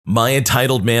My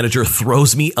entitled manager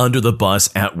throws me under the bus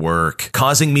at work,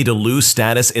 causing me to lose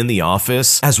status in the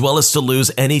office, as well as to lose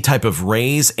any type of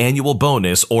raise, annual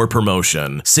bonus, or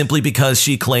promotion, simply because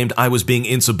she claimed I was being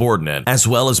insubordinate, as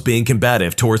well as being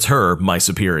combative towards her, my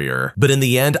superior. But in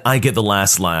the end, I get the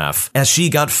last laugh, as she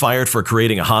got fired for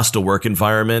creating a hostile work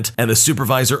environment, and the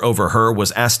supervisor over her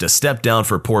was asked to step down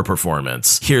for poor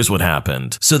performance. Here's what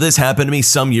happened. So this happened to me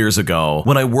some years ago,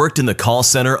 when I worked in the call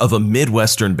center of a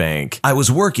Midwestern bank. I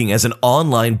was working as an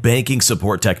online banking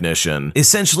support technician,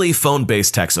 essentially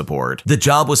phone-based tech support. The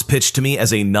job was pitched to me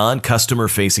as a non-customer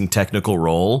facing technical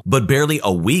role, but barely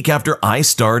a week after I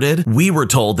started, we were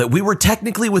told that we were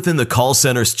technically within the call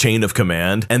center's chain of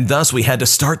command, and thus we had to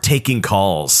start taking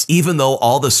calls, even though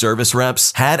all the service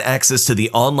reps had access to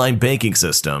the online banking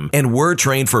system and were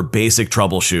trained for basic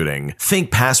troubleshooting.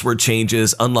 Think password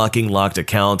changes, unlocking locked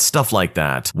accounts, stuff like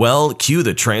that. Well, cue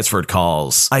the transferred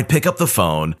calls. I'd pick up the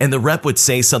phone, and the rep would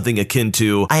say something akin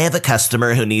to, "I have a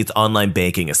customer who needs online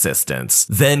banking assistance,"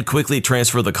 then quickly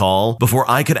transfer the call before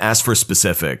I could ask for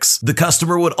specifics. The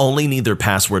customer would only need their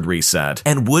password reset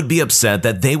and would be upset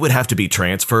that they would have to be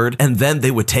transferred, and then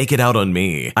they would take it out on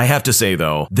me. I have to say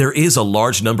though, there is a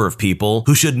large number of people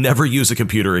who should never use a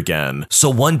computer again. So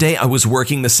one day I was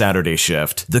working the Saturday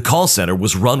shift. The call center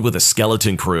was run with a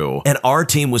skeleton crew, and our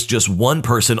team was just one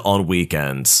person on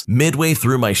weekends. Midway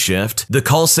through my shift, the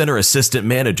call center assistant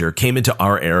manager came into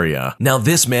our area. Now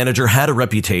this manager had a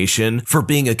reputation for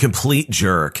being a complete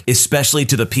jerk, especially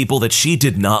to the people that she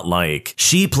did not like.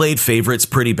 She played favorites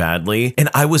pretty badly, and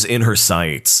I was in her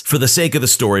sights. For the sake of the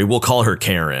story, we'll call her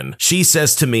Karen. She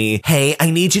says to me, "Hey,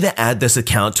 I need you to add this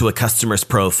account to a customer's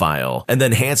profile," and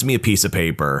then hands me a piece of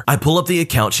paper. I pull up the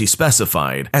account she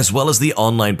specified, as well as the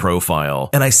online profile,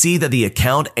 and I see that the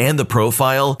account and the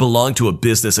profile belong to a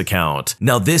business account.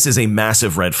 Now this is a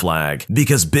massive red flag,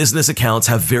 because business accounts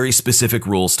have very specific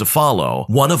rules to follow,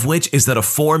 one of which is that a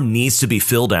form needs to be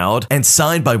filled out and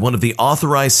signed by one of the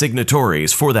authorized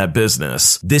signatories for that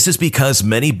business. This is because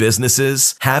many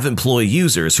businesses have employee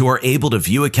users who are able to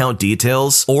view account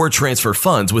details or transfer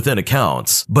funds within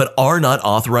accounts, but are not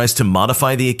authorized to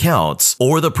modify the accounts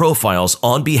or the profiles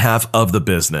on behalf of the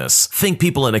business. Think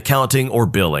people in accounting or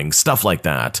billing, stuff like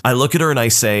that. I look at her and I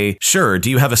say, "Sure, do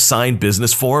you have a signed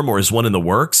business form or is one in the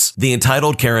works?" The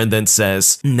entitled Karen then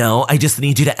says, "No, I just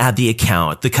need you to add the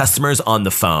account. The customer's on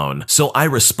the phone." So I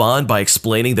respond by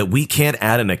explaining that we can't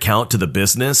add an account to the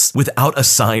business without a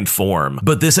signed form.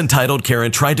 But this entitled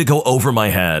Karen tried to go over my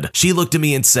head. She looked at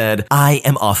me and said, "I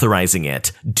am authorizing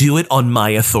it. Do it on my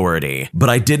authority." But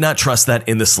I did not trust that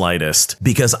in the slightest,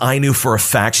 because I knew for a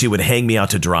fact she would hang me out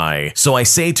to dry. So I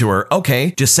say to her,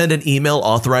 "Okay, just send an email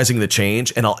authorizing the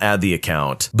change and I'll add the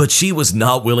account." But she was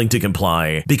not willing to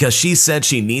comply, because she said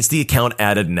she needs the account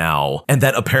added now, and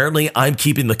that apparently I'm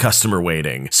keeping the customer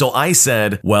waiting. So I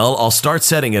said, "Well, I'll start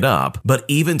setting it up, but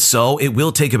even so, it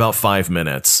will take about 5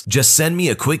 minutes. Just send me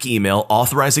a quick email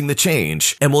authorizing the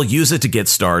change, and we'll use it to get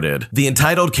started." The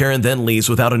entitled Karen then leaves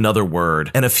without another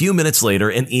word, and a few minutes later,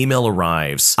 an email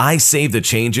arrives. I save the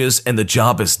changes, and the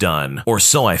job is done. Or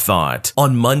so I thought.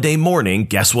 On Monday morning,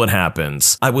 guess what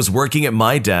happens? I was working at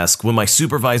my desk when my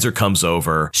supervisor comes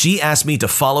over. She asked me to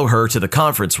follow her to the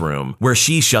conference room, where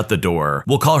she shut the door.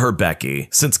 We'll call her Becky,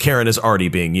 since Karen is already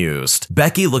being used.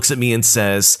 Becky looks at me and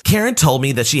says, "Karen told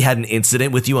me that she had an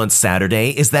incident with you on Saturday.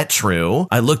 Is that true?"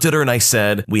 I looked at her and I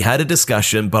said, "We had a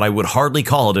discussion, but I would hardly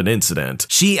call it an incident."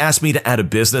 She asked me to add a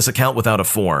business account without a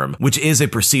form, which is a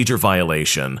procedure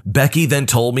violation. Becky then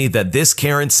told me that this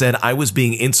Karen said I was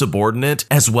being insubordinate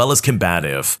as well as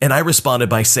combative, and I responded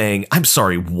by saying, "I'm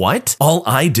sorry, what?" All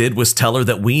I did was tell her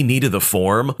that we needed the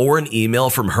form or an email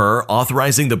from her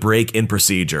authorizing the break in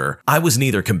procedure. I was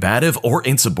neither combative or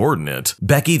insubordinate.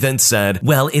 Becky then said,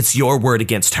 "Well, it's your word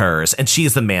against hers, and she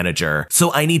is the manager,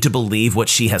 so I need to believe what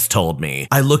she has told me."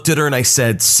 I looked at her and I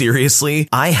said, "Seriously?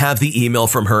 I have the email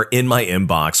from her in my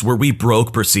inbox where we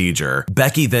broke procedure."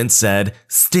 Becky then said,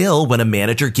 "Still, when a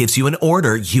manager gives you an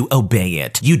order, you obey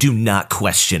it. You do not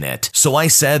question it." So I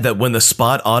said that when the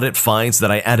spot audit finds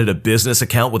that I added a business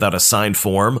account without a signed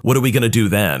form, what are we going to do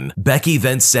then? Becky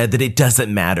then said that it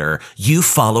doesn't matter. You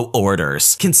follow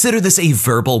orders. Consider this a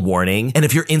verbal warning, and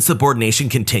if your insubordination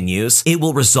continues, it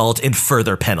will result in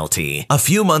further penalty. A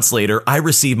few months later, I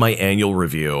received my annual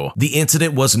review. The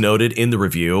incident was noted in the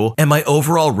review, and my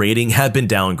overall rating had been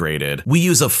downgraded. We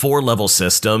use a 4-level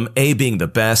system, A being the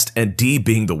best and D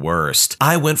being the worst.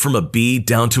 I went from a B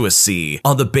down to a C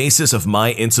on the basis of my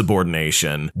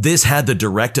insubordination. This had the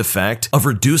direct effect of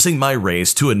reducing my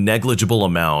raise to a negligible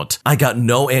amount. I got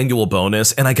no annual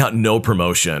bonus and I got no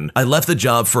promotion. I left the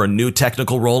job for a new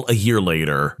technical role a year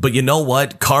later. But you know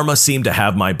what? Karma seemed to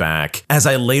have my back, as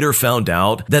I later found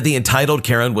out that the entitled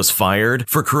Karen was fired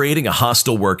for creating a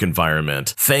hostile work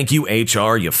environment. Thank you,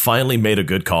 HR, you finally made a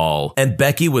good call. And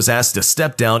Becky was asked to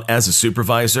step down as a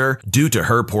supervisor due to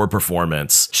her poor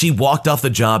performance. She walked off the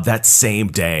job that same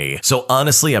day. So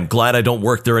honestly, I'm glad I don't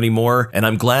work there anymore, and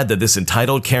I'm glad that this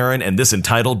entitled Karen and this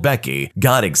entitled Becky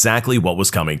got exactly what was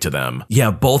coming to them.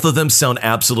 Yeah, both of them sound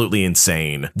absolutely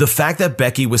insane. The fact that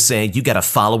Becky was saying you gotta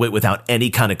follow it without any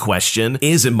kind of question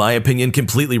is, in my opinion,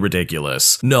 completely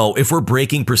ridiculous. No, if we're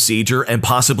breaking procedure and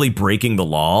possibly breaking the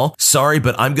law, sorry,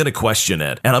 but I'm gonna question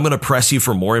it, and I'm gonna press you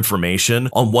for more information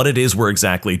on what it is we're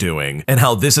exactly doing, and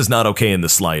how this is not okay in the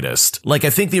slightest. Like, I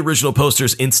think the original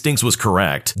poster's instincts was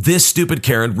correct. This stupid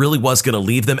Karen really was gonna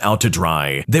leave them out to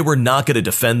dry. They were not gonna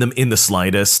defend them in the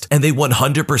slightest, and they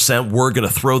 100% were gonna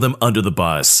throw them under the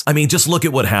bus. I mean, just look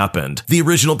at what happened. The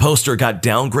original poster got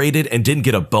downgraded and didn't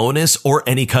get a bonus or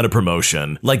any kind of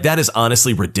promotion. Like, that is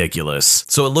honestly ridiculous.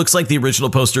 So it looks like the original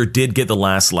poster did get the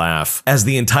last laugh, as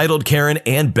the entitled Karen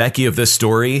and Becky of this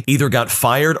story either got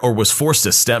fired or was forced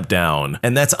to step down.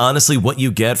 And that's honestly what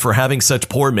you get for having such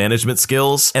poor management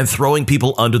skills and throwing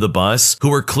people under the bus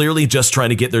who are clearly just trying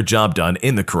to get their job done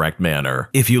in the correct manner.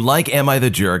 If you like Am I the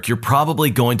Jerk, you're probably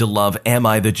going to love Am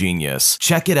I the Genius.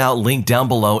 Check it out, link down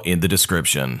below in the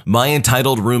description. My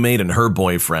entitled roommate and her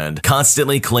boyfriend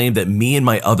constantly claimed that me and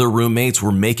my other roommates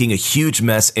were making a huge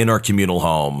mess in our communal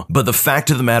home. But the fact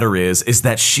of the matter is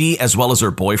that she, as well as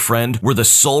her boyfriend, were the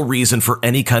sole reason for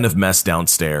any kind of mess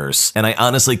downstairs. And I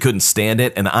honestly couldn't stand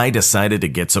it, and I decided to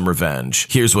get some revenge.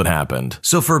 Here's what happened.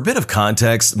 So for a bit of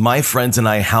context, my friends and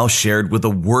I house shared with the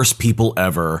worst people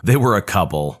ever. They were a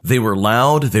couple. They were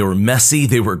loud, they were messy,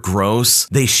 they were gross.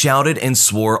 They shouted and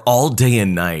swore all day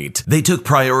and night. They took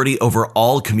priority over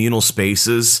all communal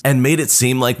spaces and made it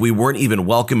seem like we weren't even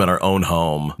welcome in our own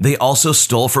home. They also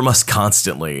stole from us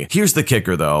constantly. Here's the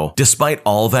kicker though. Despite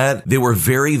all that, they were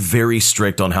very, very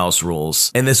strict on house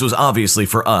rules. And this was obviously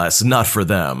for us, not for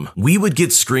them. We would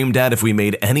get screamed at if we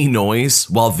made any noise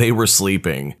while they were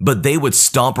sleeping, but they would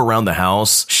stomp around the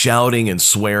house, shouting and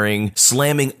swearing,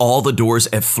 slamming all the doors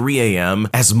at 3 a.m.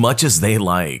 as much as they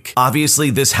like. Obviously,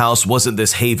 this house wasn't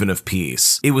this haven of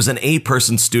peace. It was an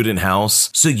 8-person student house,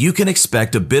 so you can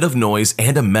expect a bit of noise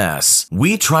and a mess.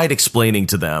 We tried explaining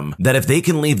to them that if they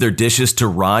can leave their dishes to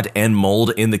rot and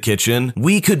mold in the kitchen,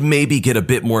 we could maybe get a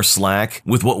bit more slack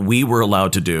with what we were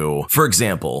allowed to do. For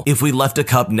example, if we left a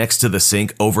cup next to the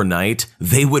sink overnight,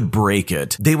 they would break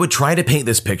it. They would try to paint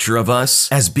this picture of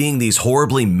us as being these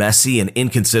horribly messy and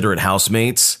inconsiderate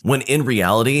housemates, when in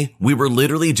reality, we were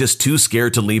literally just too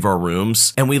scared to leave our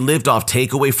rooms, and we lived off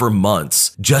takeaway for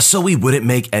months just so we wouldn't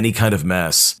make any kind of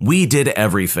mess. We did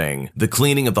everything. The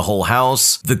cleaning of the whole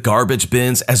house, the garbage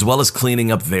bins, as well as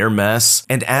cleaning up their mess.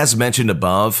 And as mentioned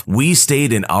above, we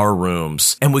stayed in our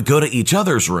rooms and would go to each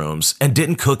other's rooms and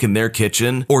didn't cook in their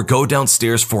kitchen or go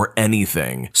downstairs for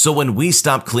anything. So when we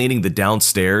stopped cleaning the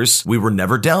downstairs, we were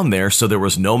never down there, so there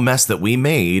was no mess that we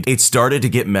made. It started to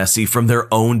get messy from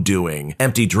their own doing.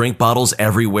 Empty drink bottles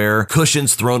everywhere,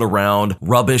 cushions thrown around,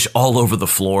 rubbish all over the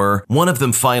floor. One of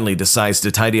them finally decides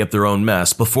to tidy up their own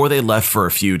mess before they left for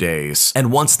a few days.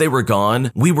 And once they were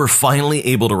gone, we were finally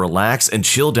able to relax and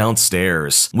chill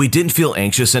downstairs. We didn't feel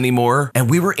anxious anymore, and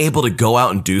we were able to go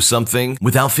out and do something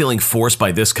without feeling forced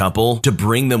by this couple to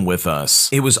bring them with us.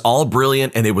 It was all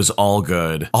brilliant and it was all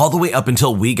good. All the way up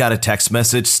until we got a text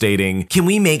message stating, "Can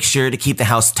we make sure to keep the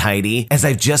house tidy, as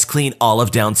I've just cleaned all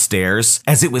of downstairs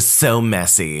as it was so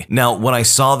messy." Now, when I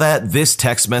saw that, this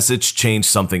text message changed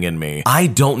something in me. I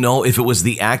don't know if it was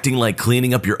the acting like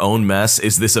cleaning up your own mess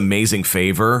is this amazing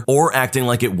favor, or acting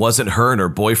like it wasn't her and her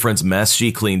boyfriend's mess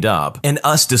she cleaned up, and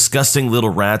us disgusting little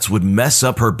rats would mess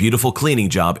up her beautiful cleaning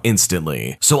job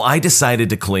instantly. So I decided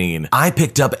to clean. I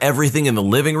picked up everything in the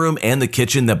living room and the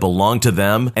kitchen that belonged to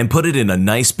them and put it in a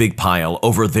nice big pile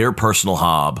over their personal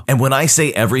hob. And when I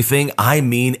say everything, I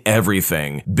mean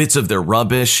everything. Bits of their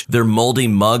rubbish, their moldy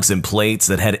mugs and plates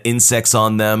that had insects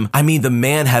on them. I mean, the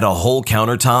man had a whole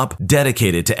countertop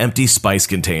dedicated to empty spice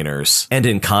containers. And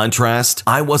in contrast,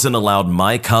 I wasn't allowed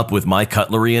my cup with my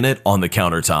cutlery in it on the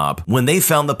countertop. When they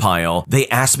found the pile, they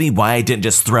asked me why I didn't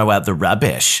just throw out the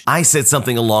rubbish. I said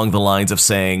something along the lines of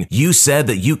saying, "You said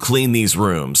that you clean these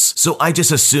rooms, so I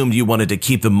just assumed you wanted to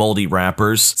keep the moldy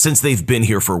wrappers since they've been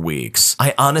here for weeks."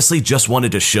 I honestly just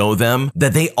wanted to show them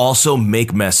that they also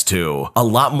make mess too, a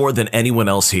lot more than anyone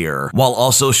else here, while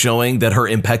also showing that her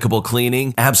impeccable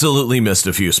cleaning absolutely missed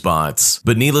a few spots.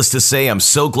 But needless to say, I'm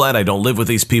so glad I don't live with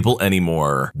these people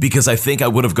anymore, because I think I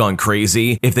would have gone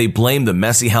crazy if they blamed the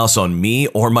messy house on me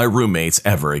or my roommates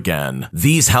ever again.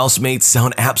 These housemates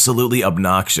sound absolutely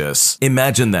obnoxious.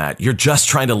 Imagine that. You're just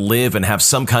trying to live and have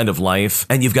some kind of life,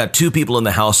 and you've got two people in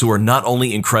the house who are not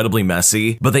only incredibly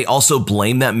messy, but they also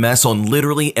blame that mess on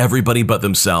literally everybody but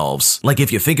themselves. Like,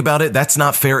 if you think about it, that's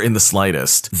not fair in the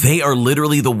slightest. They are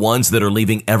literally the ones that are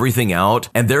leaving everything out,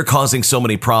 and they're causing so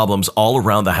many problems all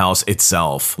around the house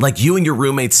itself. Like, you and your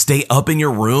roommates stay up in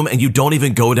your room and you don't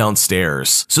even go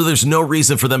downstairs. So there's no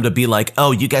reason for them to be like,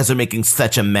 oh, you guys are making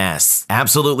such a mess.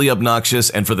 Absolutely obnoxious,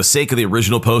 and for the sake of the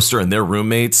original poster and their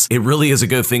roommates, it really is a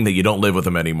good thing that you don't live with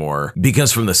them anymore.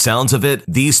 Because from the sounds of it,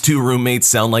 these two roommates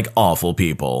sound like awful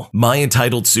people. My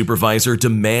entitled supervisor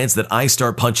demands that I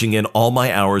start punching in all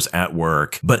my hours at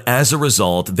work, but as a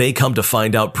result, they come to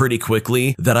find out pretty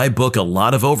quickly that I book a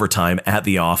lot of overtime at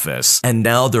the office, and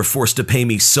now they're forced to pay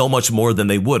me so much more than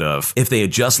they would have if they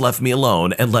had just left me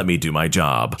alone and let me do my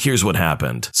job. Here's what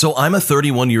happened. So I'm a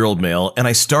 31-year-old male, and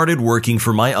I started working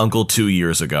for my uncle 2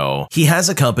 years ago. He has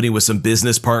a company with some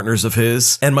business partners of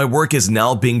his, and my work is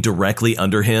now being directly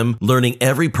under him, learning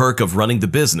every perk of running the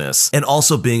business, and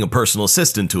also being a personal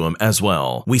assistant to him as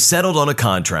well. We settled on a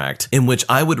contract in which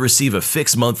I would receive a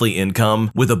fixed monthly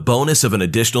income with a bonus of an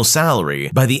additional salary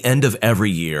by the end of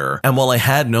every year. And while I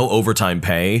had no overtime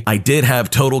pay, I did have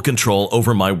total control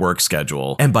over my work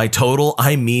schedule. And by total,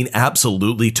 I mean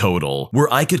absolutely total,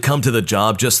 where I could come to the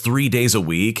job just 3 days a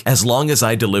week as long as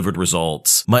I delivered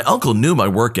results. My uncle knew my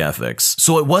work ethics,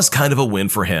 so it was kind of a win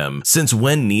for him, since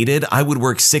when needed, I would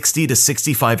work 60 to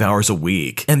 65 hours a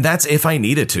week. And that's if I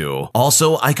needed to.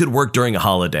 Also, I could work during a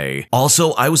holiday.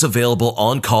 Also, I was available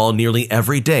on call nearly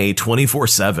every day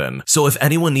 24/7. So if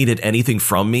anyone needed anything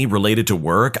from me related to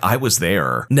work, I was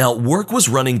there. Now, work was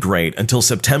running great until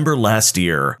September last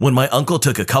year, when my uncle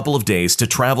took a couple of days to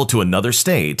travel to another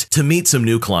state to meet some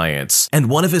new clients. And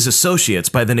one of his associates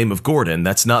by the name of Gordon,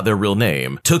 that's not their real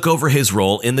name, took over his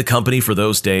role in the company for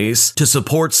those days to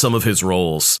support some of his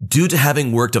roles. Due to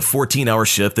having worked a 14-hour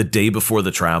shift the day before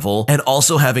the travel, and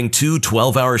also having two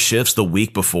 12-hour shifts the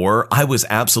week before, I was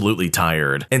absolutely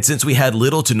tired. And since we had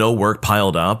little to no work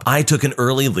piled up, I took an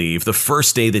early leave the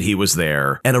first day that he was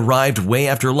there, and arrived way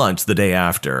after lunch the day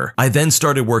after. I then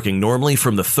started working normally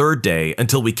from the third day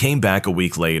until we came back a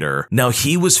week later. Now,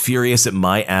 he was furious at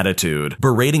my attitude,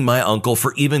 berating my uncle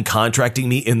for even contracting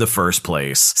me in the first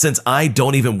place, since I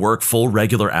don't even work full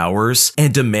regular hours,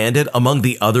 and demanded among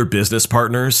the other business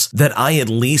partners that I at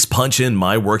least punch in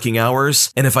my working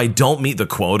hours, and if I don't meet the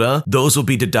quota, those will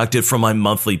be deducted from my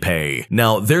monthly pay.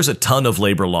 Now, there's a ton of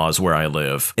labor laws where I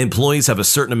live. Employees have a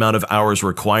certain amount of hours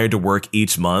required to work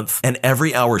each month, and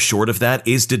every hour short of that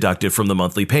is deducted from the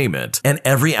monthly payment, and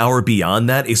every hour beyond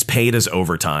that is paid as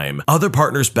overtime. Other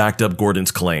partners backed up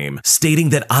Gordon's claim, stating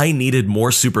that I needed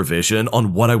more supervision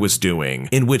on what I was doing,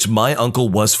 in which my uncle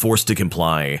was forced to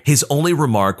comply. His only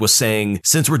remark was saying,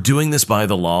 since we're doing this by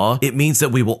the law, it means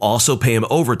that we will also pay him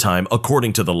overtime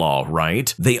according to the law,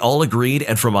 right? They all agreed,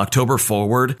 and from October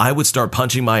forward, I would start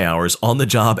punching my hours on the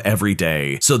job every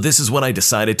day. So this is when I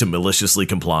decided to maliciously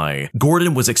comply.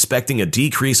 Gordon was expecting a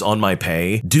decrease on my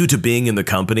pay due to being in the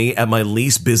company at my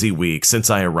least busy week since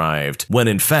I arrived, when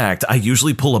in fact, I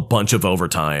usually pull a bunch of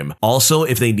overtime. Also,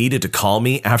 if they needed to call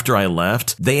me after I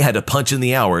left, they had to punch in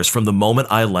the hours from the moment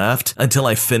I left until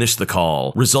I finished the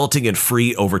call, resulting in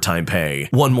free overtime pay.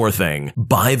 One more thing,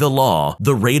 by the law,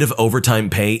 the rate of overtime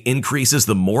pay increases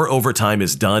the more overtime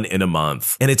is done in a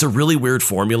month. And it's a really weird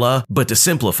formula, but to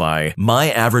simplify,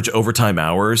 my average overtime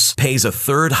hours pays a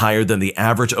third higher than the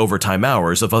average overtime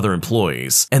hours of other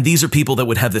employees. And these are people that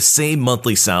would have the same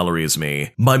monthly salary as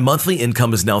me. My monthly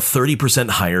income is now 30%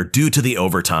 higher due to the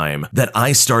overtime that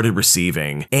I started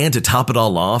receiving. And to top it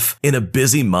all off, in a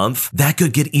busy month, that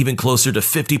could get even closer to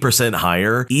 50%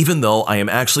 higher, even though I am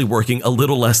actually working a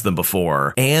little less than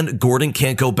before. And Gordon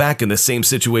can't go back in the same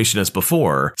situation as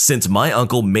before, since my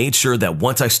uncle made sure that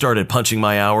once I started punching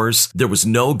my hours, there was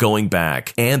no going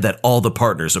back, and that all the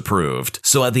partners approved.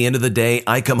 So at the end of the day,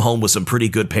 I come home with some pretty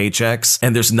good paychecks,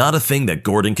 and there's not a thing that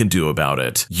Gordon can do about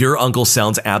it. Your uncle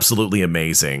sounds absolutely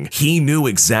amazing. He knew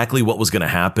exactly what was going to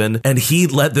happen, and he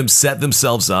let them set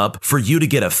themselves up for you to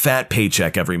get a fat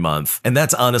paycheck every month. And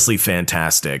that's honestly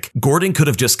fantastic. Gordon could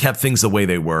have just kept things the way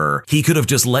they were. He could have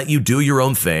just let you do your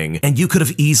own thing, and you could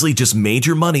have easily just made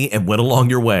your money and went along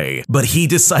your way. But he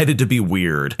decided to be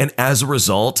weird, and as a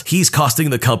result, he's costing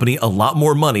the company a lot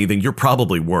more money than you're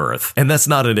probably worth. And that's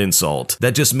not an insult.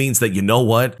 That just means that, you know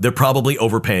what? They're probably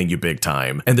overpaying you big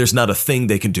time, and there's not a thing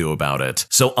they can do about it.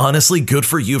 So honestly, good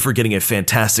for you for getting a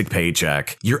fantastic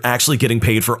paycheck. You're actually getting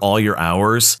paid for all your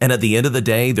hours, and at the end of the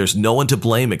day, there's no one to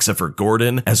blame except for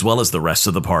Gordon, as well well as the rest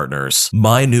of the partners.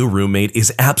 My new roommate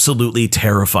is absolutely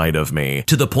terrified of me,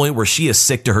 to the point where she is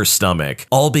sick to her stomach,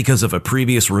 all because of a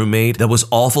previous roommate that was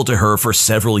awful to her for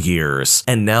several years,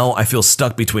 and now I feel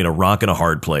stuck between a rock and a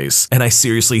hard place, and I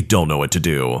seriously don't know what to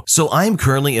do. So I am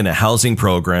currently in a housing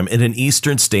program in an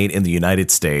eastern state in the United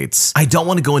States. I don't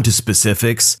want to go into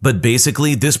specifics, but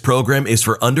basically this program is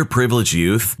for underprivileged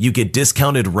youth. You get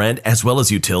discounted rent as well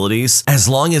as utilities, as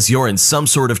long as you're in some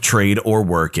sort of trade or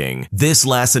working. This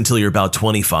lasts until you're about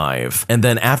 25, and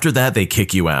then after that they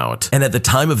kick you out. And at the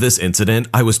time of this incident,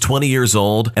 I was 20 years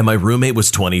old and my roommate was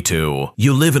 22.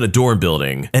 You live in a dorm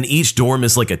building, and each dorm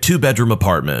is like a 2-bedroom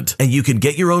apartment, and you can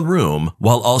get your own room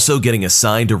while also getting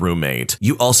assigned a roommate.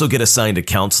 You also get assigned a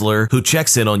counselor who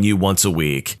checks in on you once a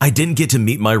week. I didn't get to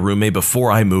meet my roommate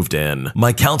before I moved in.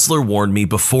 My counselor warned me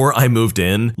before I moved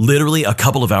in, literally a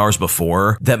couple of hours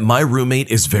before, that my roommate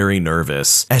is very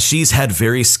nervous, as she's had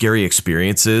very scary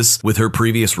experiences with her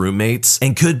previous roommates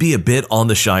and could be a bit on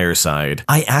the shyer side.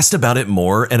 I asked about it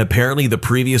more, and apparently the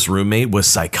previous roommate was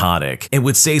psychotic and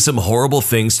would say some horrible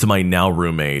things to my now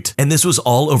roommate, and this was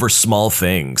all over small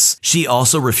things. She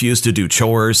also refused to do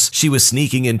chores, she was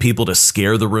sneaking in people to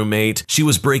scare the roommate, she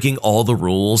was breaking all the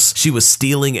rules, she was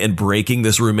stealing and breaking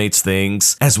this roommate's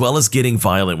things, as well as getting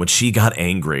violent when she got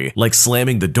angry, like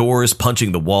slamming the doors,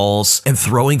 punching the walls, and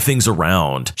throwing things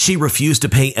around. She refused to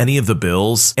pay any of the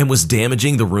bills and was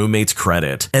damaging the roommate's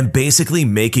credit, and basically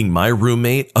making my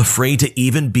roommate afraid to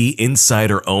even be inside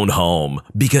her own home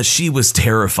because she was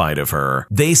terrified of her.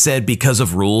 They said because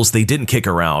of rules they didn't kick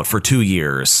her out for 2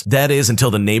 years. That is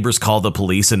until the neighbors called the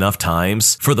police enough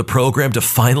times for the program to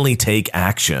finally take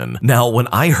action. Now, when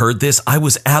I heard this, I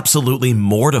was absolutely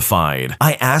mortified.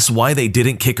 I asked why they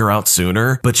didn't kick her out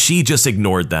sooner, but she just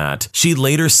ignored that. She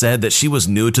later said that she was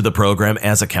new to the program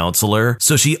as a counselor,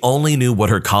 so she only knew what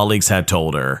her colleagues had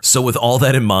told her. So with all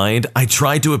that in mind, I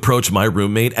tried to approach my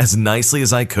roommate as nicely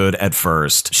as I could at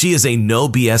first. She is a no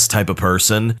BS type of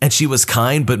person, and she was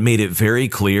kind but made it very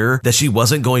clear that she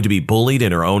wasn't going to be bullied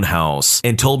in her own house,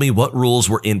 and told me what rules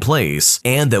were in place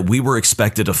and that we were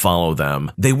expected to follow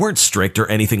them. They weren't strict or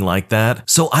anything like that,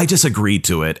 so I just agreed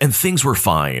to it and things were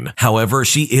fine. However,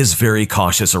 she is very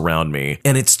cautious around me,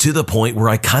 and it's to the point where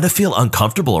I kind of feel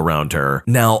uncomfortable around her.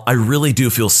 Now, I really do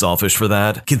feel selfish for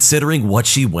that, considering what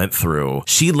she went through.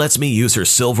 She lets me use her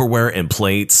silverware and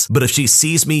plates, but if she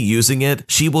sees me using it,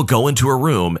 she will go into her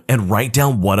room and write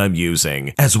down what I'm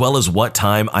using, as well as what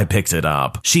time I picked it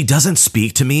up. She doesn't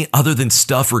speak to me other than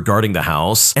stuff regarding the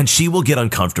house, and she will get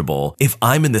uncomfortable if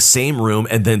I'm in the same room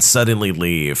and then suddenly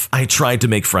leave. I tried to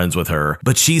make friends with her,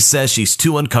 but she says she's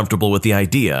too uncomfortable with the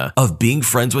idea of being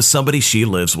friends with somebody she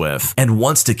lives with, and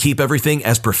wants to keep everything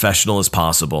as professional as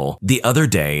possible. The other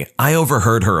day, I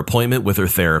overheard her appointment with her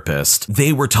therapist.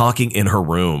 They were talking in her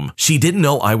room. She didn't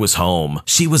know I was home.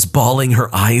 She was bawling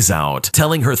her eyes out,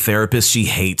 telling her therapist she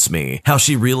hates me, how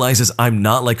she realizes I'm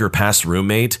not like her past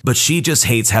roommate, but she just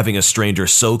hates having a stranger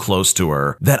so close to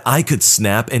her that I could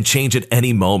snap and change at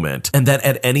any moment, and that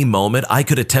at any moment I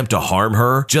could attempt to harm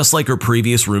her just like her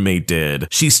previous roommate did.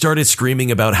 She started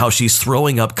screaming about how she's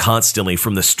throwing up constantly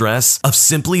from the stress of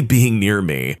simply being near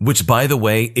me, which by the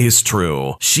way is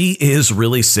true. She is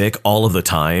really sick all of the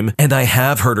time, and I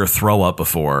have heard her throw up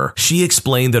before. She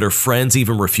explained that her friends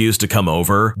even refused to come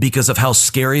over because of how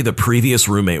scary the previous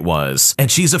roommate was,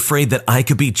 and she's afraid that I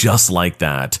could be just like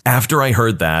that. After I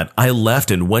heard that, I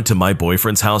left and went to my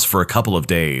boyfriend's house for a couple of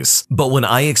days. But when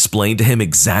I explained to him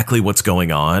exactly what's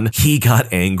going on, he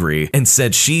got angry and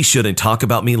said she shouldn't talk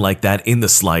about me like that in the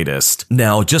slightest.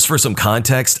 Now, just for some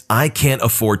context, I can't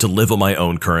afford to live on my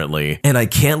own currently, and I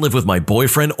can't live with my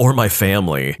boyfriend or my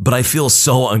family, but I feel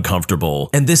so uncomfortable,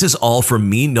 and this is all from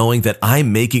me knowing that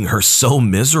I'm making her so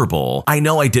miserable. I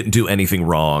know I didn't do anything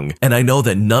wrong, and I know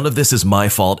that none of this is my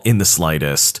fault in the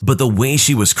slightest, but the way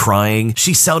she was crying,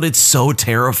 she sounded so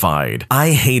terrified.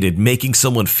 I hated making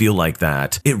someone feel like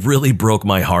that. It really broke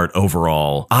my heart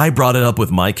overall. I brought it up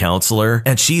with my counselor,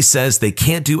 and she says they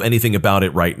can't do anything about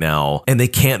it right now, and they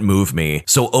can't move me,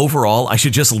 so overall I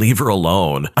should just leave her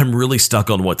alone. I'm really stuck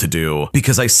on what to do,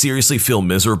 because I seriously feel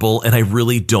miserable and I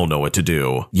really don't know what to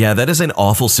do. Yeah, that is an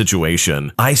awful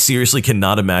situation. I seriously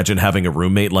cannot imagine having a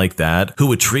roommate like that, who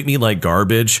would treat me like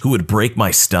garbage, who would break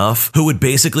my stuff, who would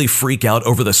basically freak out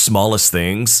over the smallest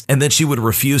things, and then she would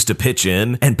refuse to pitch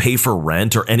in and pay for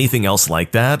rent or anything else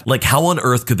like that. Like, how on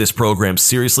earth could this program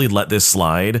seriously let this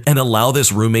slide and allow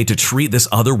this roommate to treat this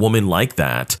other woman like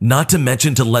that? Not to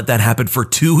mention to let that happen for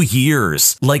 2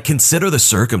 years. Like, consider the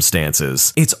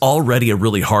circumstances. It's already a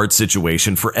really hard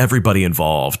situation for everybody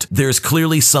involved. There's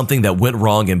clearly something that went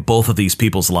wrong in both of these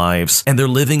people's lives, and they're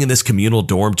living in this communal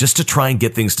dorm just to try and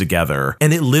get things together.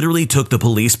 And it literally literally took the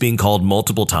police being called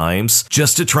multiple times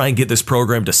just to try and get this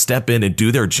program to step in and do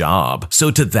their job.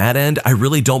 So to that end, I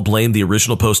really don't blame the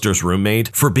original poster's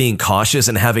roommate for being cautious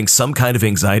and having some kind of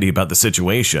anxiety about the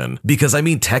situation. Because I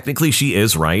mean, technically she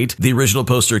is right. The original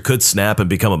poster could snap and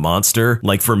become a monster.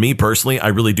 Like for me personally, I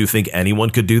really do think anyone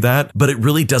could do that, but it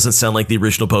really doesn't sound like the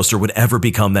original poster would ever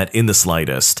become that in the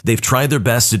slightest. They've tried their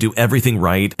best to do everything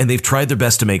right, and they've tried their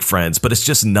best to make friends, but it's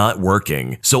just not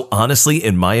working. So honestly,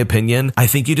 in my opinion, I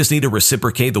think you just need to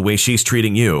reciprocate the way she's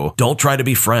treating you. Don't try to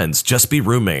be friends, just be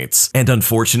roommates. And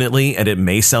unfortunately, and it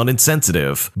may sound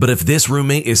insensitive, but if this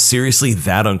roommate is seriously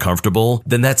that uncomfortable,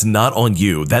 then that's not on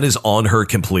you. That is on her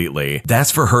completely.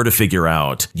 That's for her to figure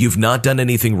out. You've not done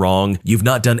anything wrong. You've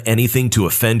not done anything to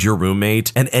offend your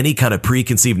roommate, and any kind of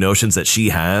preconceived notions that she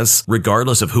has,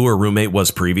 regardless of who her roommate was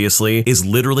previously, is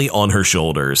literally on her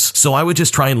shoulders. So I would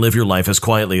just try and live your life as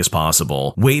quietly as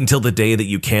possible. Wait until the day that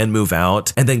you can move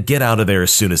out, and then get out of there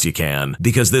as soon as you can.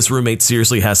 Because this roommate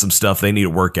seriously has some stuff they need to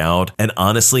work out, and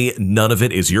honestly, none of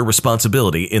it is your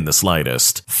responsibility in the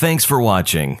slightest. Thanks for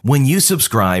watching. When you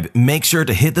subscribe, make sure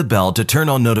to hit the bell to turn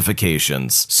on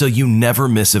notifications so you never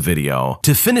miss a video.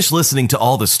 To finish listening to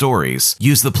all the stories,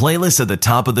 use the playlist at the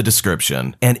top of the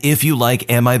description. And if you like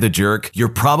Am I the Jerk, you're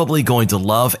probably going to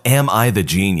love Am I the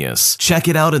Genius. Check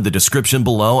it out in the description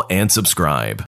below and subscribe.